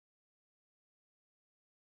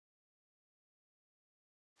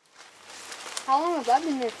How long have they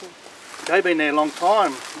been there for? They've been there a long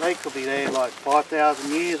time. They could be there like 5,000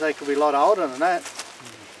 years. They could be a lot older than that.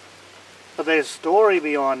 But there's a story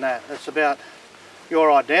behind that. It's about your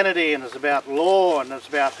identity, and it's about law, and it's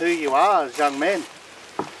about who you are as young men.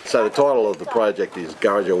 So the title of the project is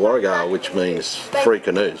Gurraja Warrigar, which means free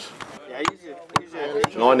canoes.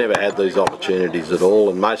 And I never had these opportunities at all,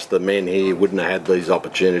 and most of the men here wouldn't have had these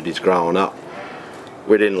opportunities growing up.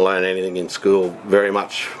 We didn't learn anything in school very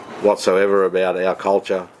much whatsoever about our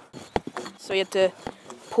culture. So we had to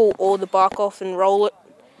pull all the bark off and roll it,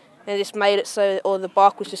 and it just made it so all the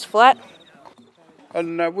bark was just flat.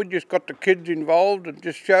 And we just got the kids involved and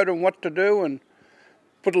just showed them what to do and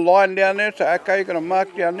put a line down there, so okay, you're going to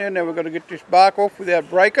mark down there, now we've got to get this bark off without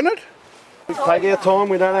breaking it. We take our time,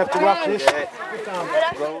 we don't have to rush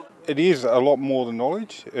this. It is a lot more than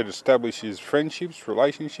knowledge. It establishes friendships,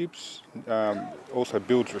 relationships, also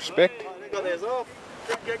builds respect.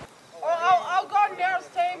 I'll go Daryl's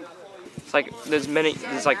team. It's like there's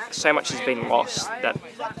like so much has been lost that,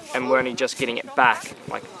 and we're only just getting it back.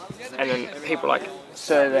 Like, and then people like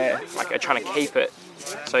so they're like are trying to keep it.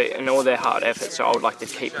 So in all their hard efforts, so I would like to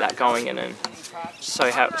keep that going, and then so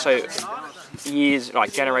years,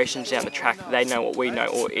 like generations down the track, they know what we know,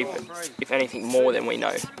 or if anything more than we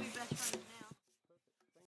know.